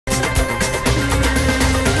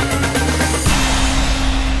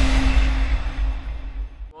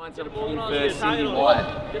Giants are kicking for Cindy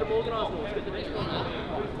White. Get them organised, North. Get the next one.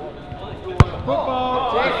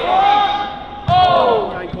 Football!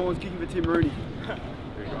 Oh! Jane Collins kicking for Tim Rooney.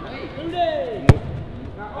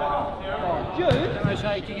 Jude?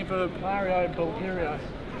 MHA kicking for Mario Bulgaria.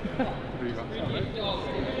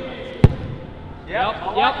 Yep.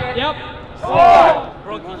 Oh!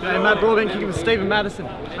 Matt Broadbent kicking for Stephen Matheson.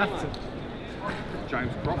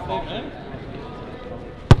 James Croft.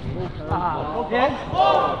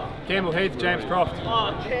 Campbell Heath, James Croft.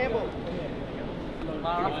 Campbell.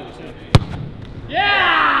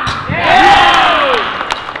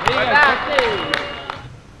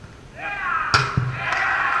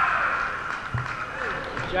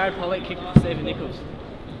 Jared Pollock kicking for Stephen Nichols.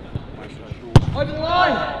 Over the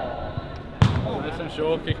line! Mason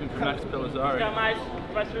Shaw kicking for Max Pellizzari. Go, mate.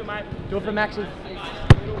 Press through, mate. Do it for Maxie.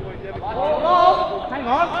 Oh, hang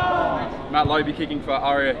on. Matt Loby kicking for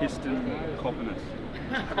Aria Histon Copinus.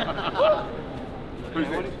 Who's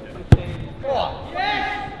this?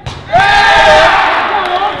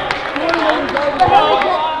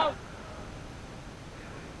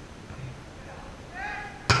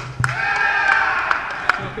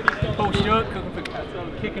 Paul Stewart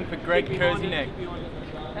kicking for Greg Kerzinek.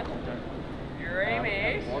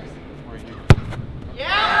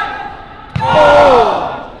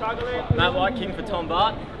 Matt White kicking for Tom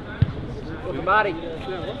Bart. Marty.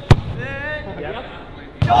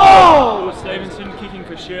 Paul Stevenson kicking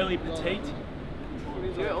for Shirley Petite.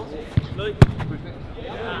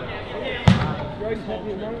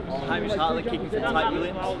 Hamish Hartley kicking for Tate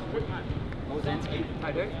Williams.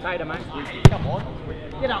 Tater, mate. Come on.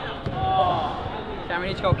 Get up. Cameron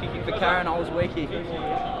Hitchcock kicking for Karen Olswicki.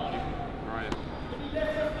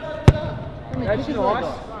 That's nice.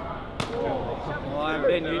 I'm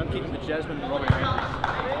Ben Newton kicking for Jasmine and Robin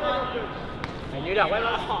Andrews. And you don't. Wait,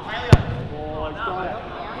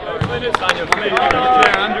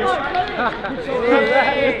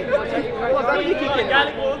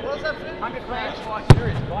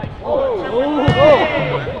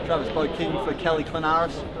 Travis Boyd kicking for Kelly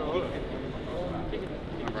Clinaris.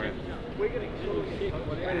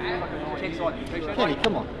 Kenny,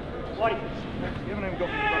 come on.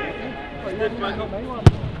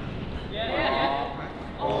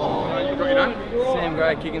 You got your name? Sam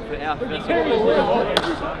Gray kicking for Alf Vessel.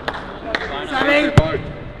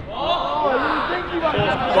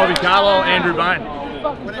 Bobby Carlo, Andrew Bain.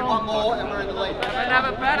 We need one more and we're in the lead.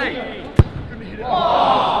 Another batty.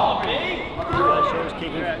 Shaw's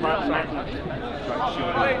kicking for Mark Franklin.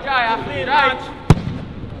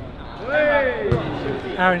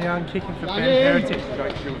 Aaron Young kicking for Ben Heritage.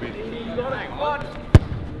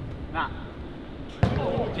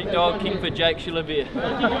 Big Dog kicking for Jake Shillavere.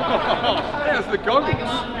 How's the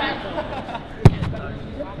goggles?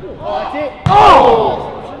 That's it.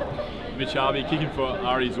 Mitch Harvey kicking for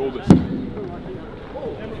Ari Zorbis.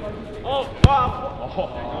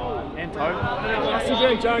 Anto. Rusty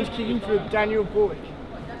Brown Jones kicking for Daniel Bullock.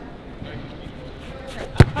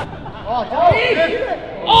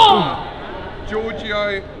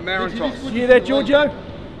 Giorgio Marantos. You hear that, Giorgio?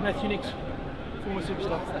 Matthew Nix, former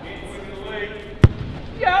superstar.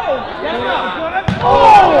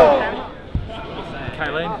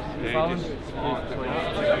 Kayleen.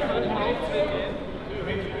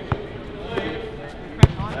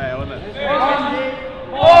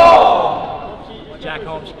 Jack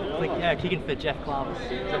Holmes kicking for Jeff Clarvis.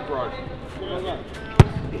 Jeff Rowe.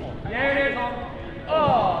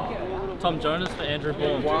 Tom Jonas for Andrew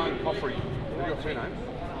Bourne. Juan Coffrey. Have you got two names?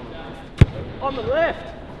 On the left.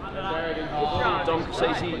 Dom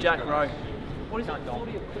Casey, Jack Rowe. What is that, Dom?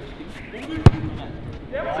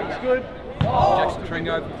 Looks good. Jackson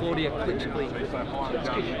Tringo for Claudia Klitschkly.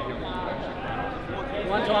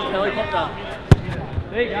 One time helicopter.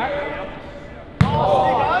 There you go.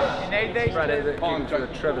 You need these. Brad Everett kicking for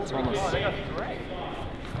Trevor Thomas.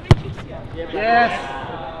 Yes.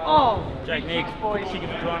 Oh. Jake Nick kicking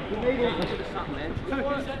for Brian.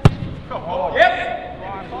 Yep.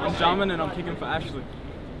 I'm Jarman and I'm kicking for Ashley.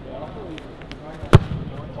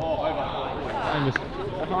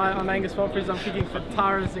 Hi, I'm Angus Fofries. I'm kicking for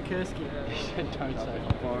Tara Zakursky. Don't say.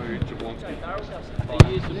 Bo Jablonski.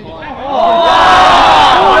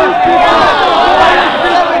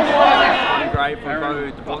 Great for Bo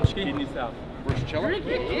Jablonski. Kidney South. Bruce Cello. You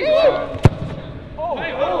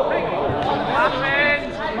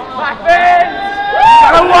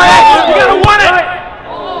gotta want it!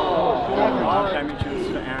 Damages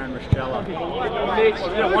for Aaron Rischella.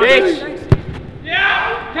 Bitch!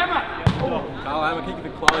 Yeah! Come on! Carl Hammer kicking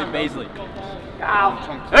for Chloe Beasley. Go!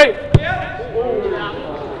 Hey!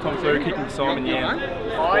 Tom Cleary kicking for Simon Yam.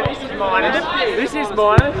 Oh, this is minus. This is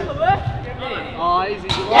minus. Oh, easy.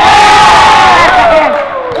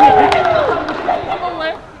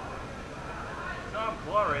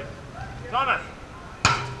 Thomas.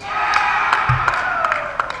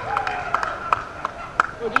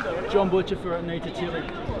 John Butcher for Anita Tilly.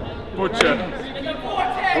 Butcher.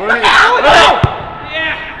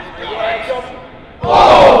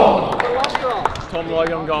 Tom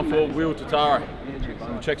Logan going for Will Tatara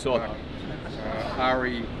on the check side.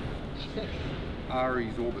 Ari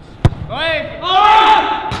Zorbis.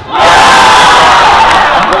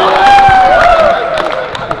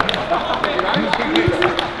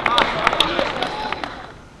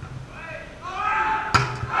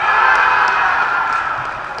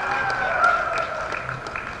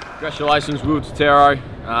 Congratulations, Will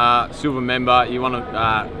Tataro, silver member. You won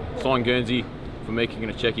a signed Guernsey for me kicking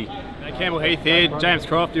a checkie. Campbell Heath here, James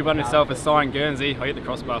Croft, you've won yourself a signed Guernsey. I'll get the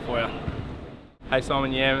crossbar for you. Hey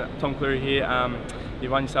Simon Yam, Tom Cleary here. You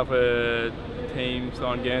won yourself a team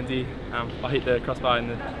signed Guernsey. I hit the crossbar in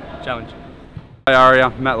the challenge. Hey Aria,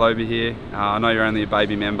 Matt Loby here. I know you're only a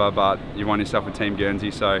baby member, but you won yourself a team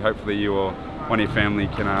Guernsey, so hopefully you or one of your family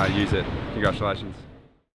can use it. Congratulations.